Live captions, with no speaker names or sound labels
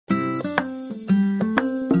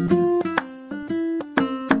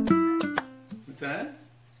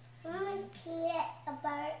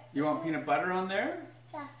peanut butter on there?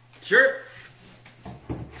 Yeah. Sure.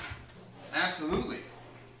 Absolutely.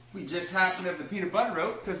 We just happen to have the peanut butter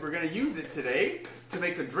out because we're going to use it today to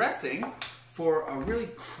make a dressing for a really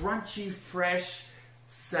crunchy, fresh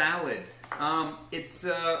salad. It's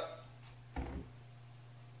a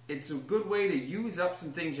good way to use up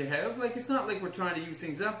some things you have. Like, it's not like we're trying to use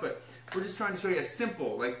things up, but we're just trying to show you a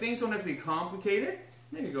simple. Like, things don't have to be complicated.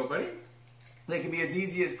 There you go, buddy. They can be as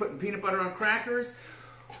easy as putting peanut butter on crackers,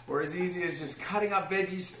 or as easy as just cutting up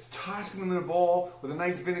veggies, tossing them in a bowl with a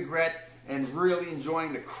nice vinaigrette, and really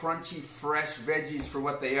enjoying the crunchy, fresh veggies for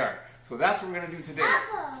what they are. So that's what we're going to do today.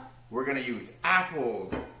 Apple. We're going to use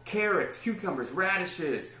apples, carrots, cucumbers,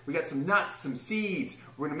 radishes. We got some nuts, some seeds.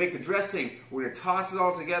 We're going to make a dressing. We're going to toss it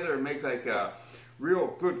all together and make like a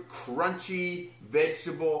real good, crunchy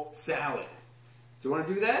vegetable salad. Do you want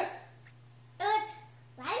to do that?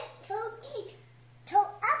 Right? Two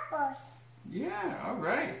apples. Yeah, all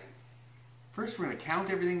right. First, we're going to count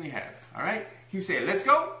everything we have. All right? You say, let's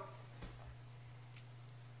go.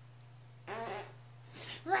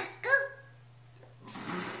 Let's go.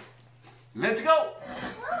 Let's go.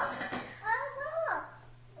 Oh,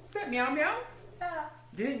 Is that Meow Meow? oh.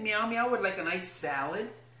 Do you think Meow Meow would like a nice salad?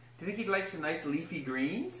 Do you think he'd like some nice leafy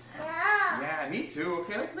greens? Yeah. Yeah, me too.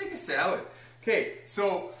 Okay, let's make a salad. Okay,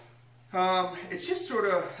 so it's just sort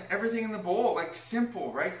of everything in the bowl, like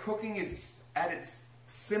simple, right? Cooking is at its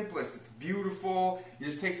simplest. It's beautiful. You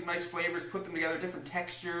just take some nice flavors, put them together, different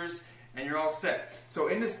textures, and you're all set. So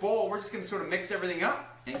in this bowl, we're just going to sort of mix everything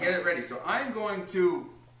up and get it ready. So I'm going to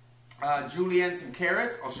julienne some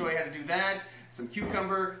carrots. I'll show you how to do that. Some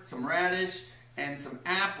cucumber, some radish, and some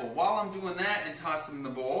apple. While I'm doing that and toss them in the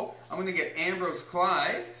bowl, I'm going to get Ambrose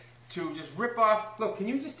Clive to just rip off. Look, can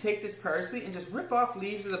you just take this parsley and just rip off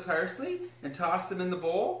leaves of the parsley and toss them in the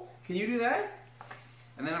bowl? Can you do that?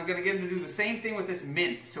 And then I'm going to get him to do the same thing with this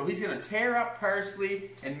mint. So he's going to tear up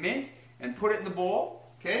parsley and mint and put it in the bowl.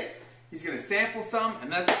 Okay? He's going to sample some,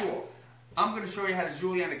 and that's cool. I'm going to show you how to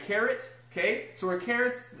julienne a carrot. Okay? So our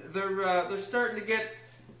carrots, they're starting to get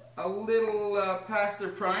a little past their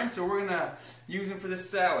prime, so we're going to use them for this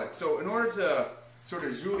salad. So in order to sort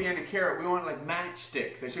of julienne a carrot, we want like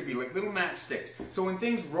matchsticks. They should be like little matchsticks. So when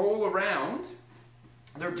things roll around,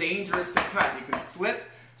 they're dangerous to cut. You can slip,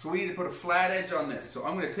 so we need to put a flat edge on this. So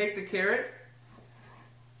I'm going to take the carrot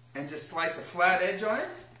and just slice a flat edge on it.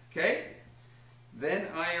 Okay? Then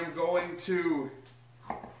I am going to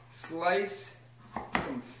slice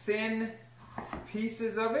some thin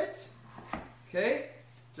pieces of it. Okay?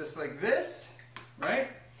 Just like this, right?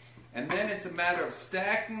 And then it's a matter of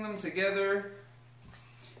stacking them together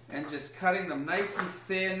and just cutting them nice and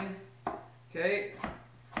thin. Okay?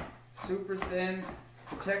 Super thin.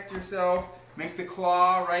 Protect yourself. Make the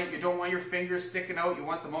claw, right? You don't want your fingers sticking out. You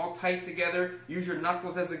want them all tight together. Use your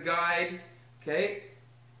knuckles as a guide. Okay?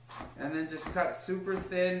 And then just cut super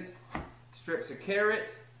thin strips of carrot.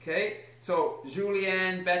 Okay? So,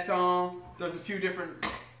 julienne, béton, there's a few different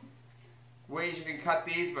ways you can cut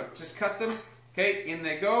these, but just cut them. Okay, in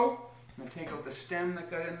they go. I'm going to take out the stem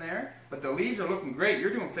that got in there. But the leaves are looking great.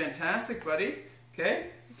 You're doing fantastic, buddy. Okay?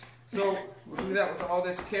 So, we'll do that with all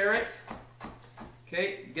this carrot.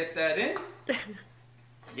 Okay, get that in.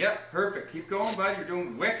 Yep, perfect. Keep going, bud. You're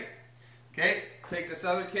doing wicked. Okay, take this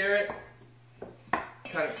other carrot.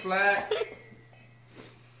 Cut it flat.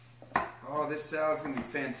 Oh, this salad's going to be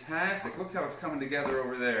fantastic. Look how it's coming together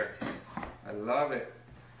over there. I love it.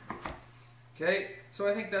 Okay, so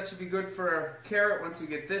I think that should be good for our carrot once we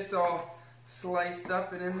get this all sliced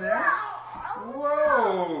up and in there.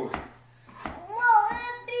 Whoa! Whoa,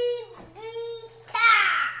 a big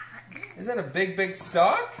sack. Is that a big, big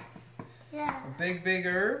stalk? Yeah. A big, big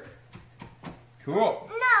herb? Cool.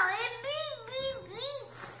 No, a big.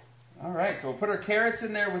 All right, so we'll put our carrots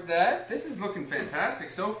in there with that. This is looking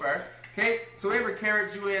fantastic so far. Okay, so we have our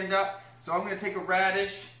carrot julienned up. So I'm going to take a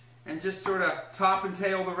radish and just sort of top and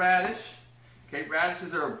tail the radish. Okay,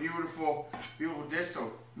 radishes are a beautiful, beautiful dish.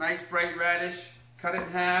 So nice bright radish, cut it in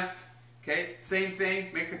half. Okay, same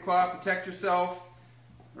thing, make the claw, protect yourself.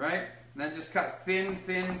 Right? And then just cut thin,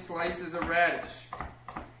 thin slices of radish.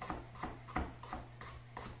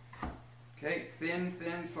 Okay, thin,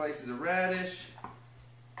 thin slices of radish.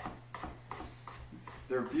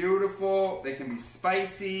 They're beautiful, they can be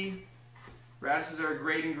spicy. Radishes are a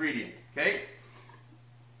great ingredient. Okay?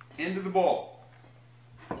 Into the bowl.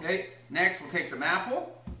 Okay, next we'll take some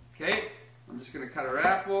apple. Okay, I'm just going to cut our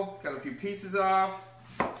apple, cut a few pieces off.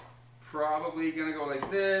 Probably going to go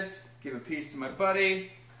like this, give a piece to my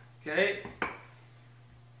buddy. Okay,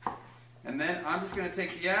 and then I'm just going to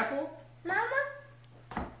take the apple.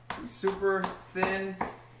 Mama? Super thin,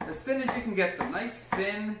 as thin as you can get them. Nice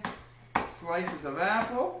thin slices of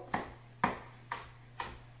apple.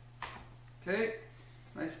 Okay,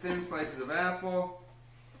 nice thin slices of apple.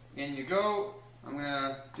 In you go. I'm going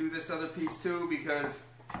to do this other piece too because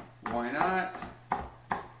why not?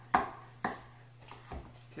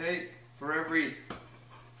 Okay, for every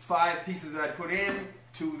 5 pieces that I put in,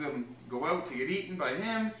 2 of them go out to get eaten by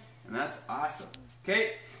him, and that's awesome.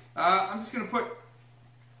 Okay, I'm just going to put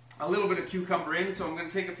a little bit of cucumber in, so I'm going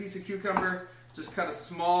to take a piece of cucumber, just cut a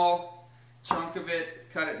small chunk of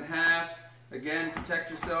it, cut it in half. Again, protect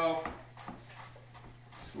yourself.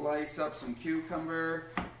 Slice up some cucumber.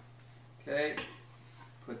 Okay,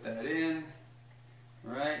 put that in.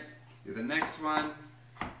 All right, do the next one.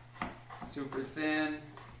 Super thin.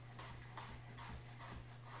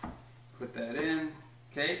 Put that in.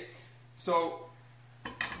 Okay, so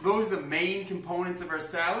those are the main components of our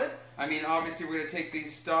salad. I mean, obviously we're going to take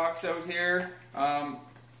these stalks out here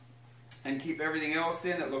and keep everything else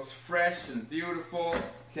in that looks fresh and beautiful.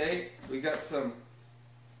 Okay, we got some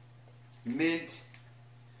mint.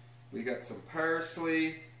 We got some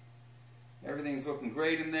parsley. Everything's looking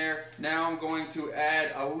great in there. Now I'm going to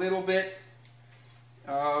add a little bit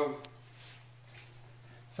of...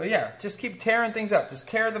 So yeah, just keep tearing things up. Just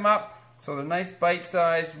tear them up so they're nice bite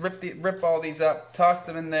size. Rip all these up. Toss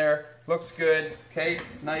them in there. Looks good. Okay,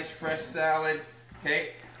 nice fresh salad.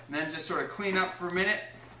 Okay, and then just sort of clean up for a minute.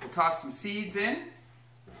 We'll toss some seeds in.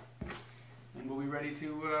 And we'll be ready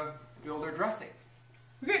to build our dressing.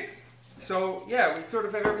 Okay. So yeah, we sort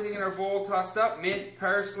of have everything in our bowl tossed up. Mint,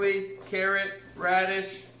 parsley, carrot,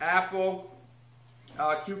 radish, apple,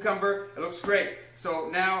 cucumber. It looks great. So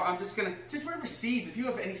now I'm just going to, just whatever seeds, if you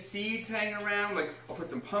have any seeds hanging around, like I'll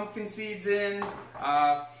put some pumpkin seeds in.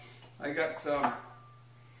 I got some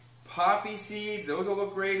poppy seeds. Those will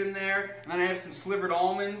look great in there. And then I have some slivered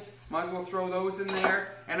almonds. Might as well throw those in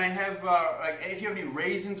there. And I have, like, if you have any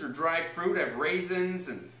raisins or dried fruit, I have raisins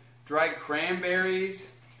and dried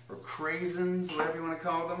cranberries. Or craisins, whatever you want to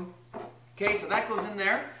call them. Okay, so that goes in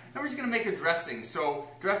there. Now we're just going to make a dressing. So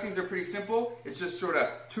dressings are pretty simple. It's just sort of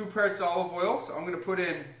 2 parts olive oil. So I'm going to put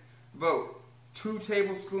in about 2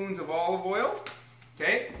 tablespoons of olive oil.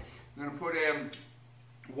 Okay, I'm going to put in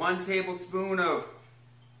 1 tablespoon of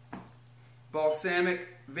balsamic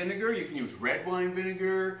vinegar. You can use red wine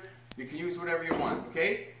vinegar. You can use whatever you want.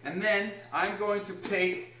 Okay, and then I'm going to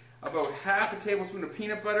take about half a tablespoon of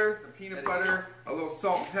peanut butter, a little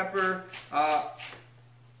salt and pepper,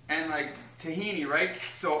 and like tahini, right?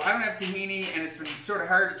 So I don't have tahini, and it's been sort of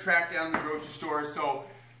hard to track down in the grocery store. So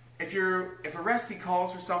if a recipe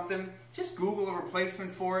calls for something, just Google a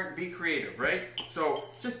replacement for it and be creative, right? So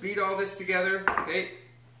just beat all this together, okay?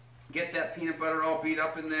 Get that peanut butter all beat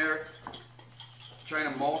up in there. Try to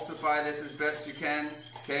emulsify this as best you can.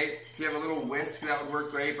 Okay, if you have a little whisk, that would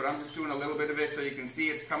work great, but I'm just doing a little bit of it so you can see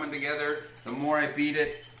it's coming together. The more I beat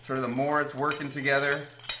it, sort of the more it's working together.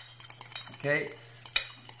 Okay,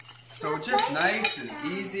 so just nice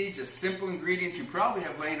and easy, just simple ingredients you probably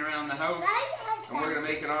have laying around the house, and we're going to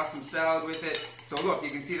make an awesome salad with it. So look,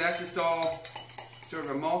 you can see that's just all sort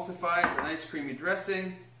of emulsified. It's a nice creamy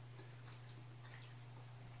dressing.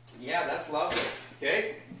 Yeah, that's lovely.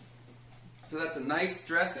 Okay, so that's a nice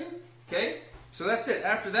dressing. Okay. So that's it.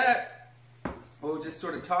 After that, we'll just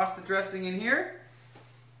sort of toss the dressing in here.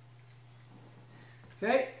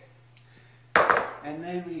 Okay. And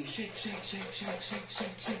then we shake, shake, shake, shake, shake,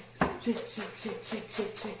 shake, shake, shake, shake, shake, shake,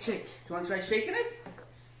 shake, shake, shake. Do you want to try shaking it?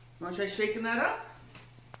 You want to try shaking that up?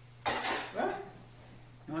 Huh?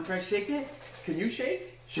 You want to try shaking it? Can you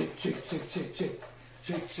shake? Shake, shake, shake, shake, shake.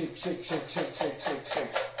 Shake, shake, shake, shake, shake, shake, shake,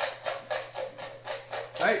 shake.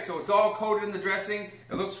 Alright, so it's all coated in the dressing.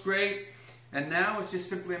 It looks great. And now it's just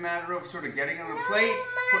simply a matter of sort of getting it on a plate,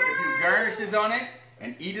 putting a few garnishes on it,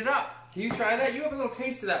 and eat it up. Can you try that? You have a little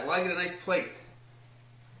taste of that while I get a nice plate.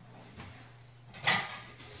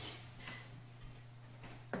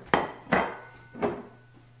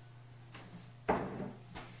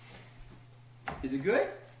 Is it good?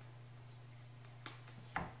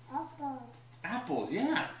 Apple. Apples,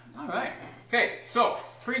 yeah. All right. Okay, so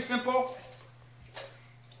pretty simple.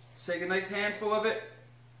 Just take a nice handful of it.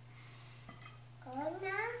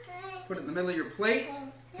 Put it in the middle of your plate.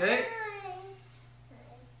 Okay.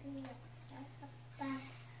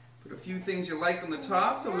 Put a few things you like on the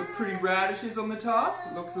top. Some of the pretty radishes on the top.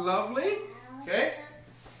 It looks lovely. Okay.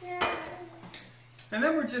 And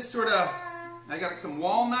then we're just sort of, I got some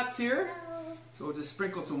walnuts here. So we'll just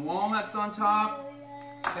sprinkle some walnuts on top.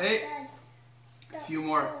 Okay. A few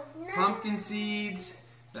more pumpkin seeds.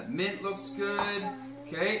 That mint looks good.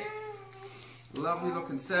 Okay. Lovely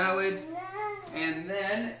looking salad. And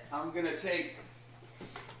then I'm going to take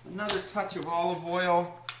another touch of olive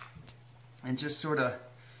oil and just sort of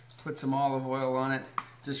put some olive oil on it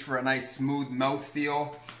just for a nice smooth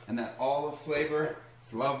mouthfeel and that olive flavor.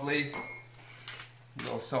 It's lovely. A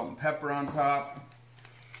little salt and pepper on top.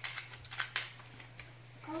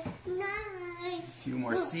 Nice. A few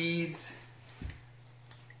more seeds.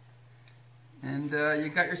 And you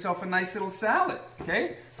got yourself a nice little salad,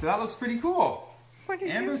 okay? So that looks pretty cool.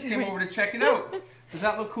 Ambrose came over to check it out. Does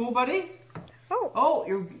that look cool, buddy?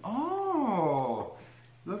 Oh,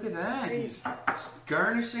 look at that. He's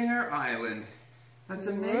garnishing our island. That's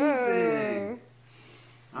amazing.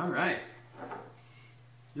 All right.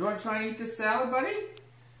 You want to try and eat this salad, buddy?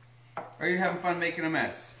 Or are you having fun making a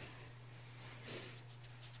mess?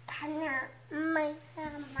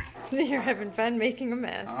 You're having fun making a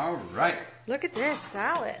mess. All right. Look at this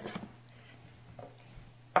salad.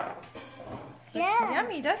 Yeah. Looks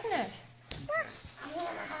yummy, doesn't it?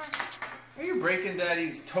 Are you breaking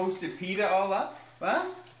Daddy's toasted pita all up? Huh?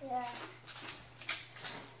 Yeah.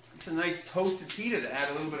 It's a nice toasted pita to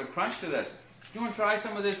add a little bit of crunch to this. Do you want to try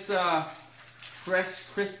some of this fresh,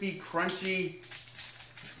 crispy, crunchy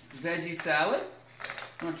veggie salad?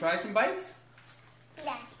 You want to try some bites?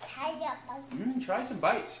 Yeah. Try some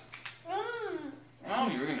bites. Oh,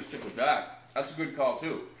 you're going to stick with that. That's a good call,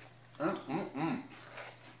 too.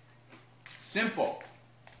 Simple,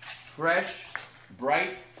 fresh,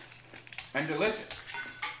 bright, and delicious.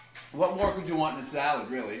 What more could you want in a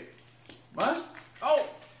salad, really? What? Oh!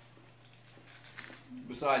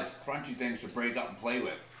 Besides crunchy things to break up and play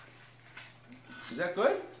with. Is that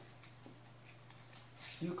good? Are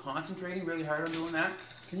you concentrating really hard on doing that?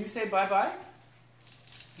 Can you say bye-bye?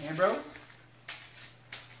 Ambrose?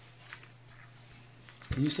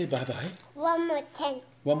 Can you say bye-bye? One more time.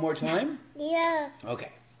 One more time? Yeah.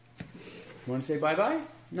 Okay. You want to say bye-bye?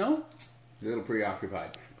 No? He's a little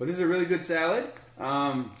preoccupied. But this is a really good salad.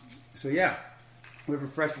 So yeah, whatever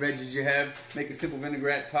fresh veggies you have, make a simple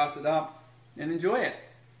vinaigrette, toss it up, and enjoy it.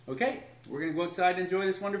 Okay, we're going to go outside and enjoy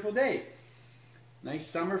this wonderful day. Nice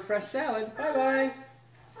summer fresh salad. Bye-bye.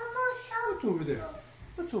 What's over there?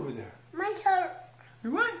 What's over there? My turn.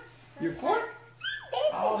 Your what? Your fork?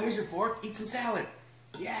 Oh, here's your fork. Eat some salad.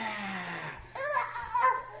 Yeah.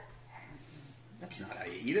 That's not how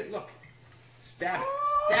you eat it. Look. Stab it.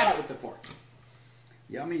 Stab it with the fork.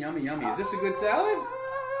 Yummy, yummy, yummy. Is this a good salad?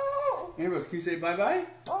 Ambrose, can you say bye-bye?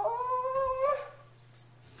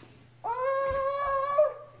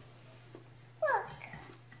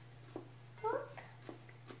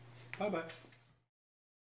 Bye-bye.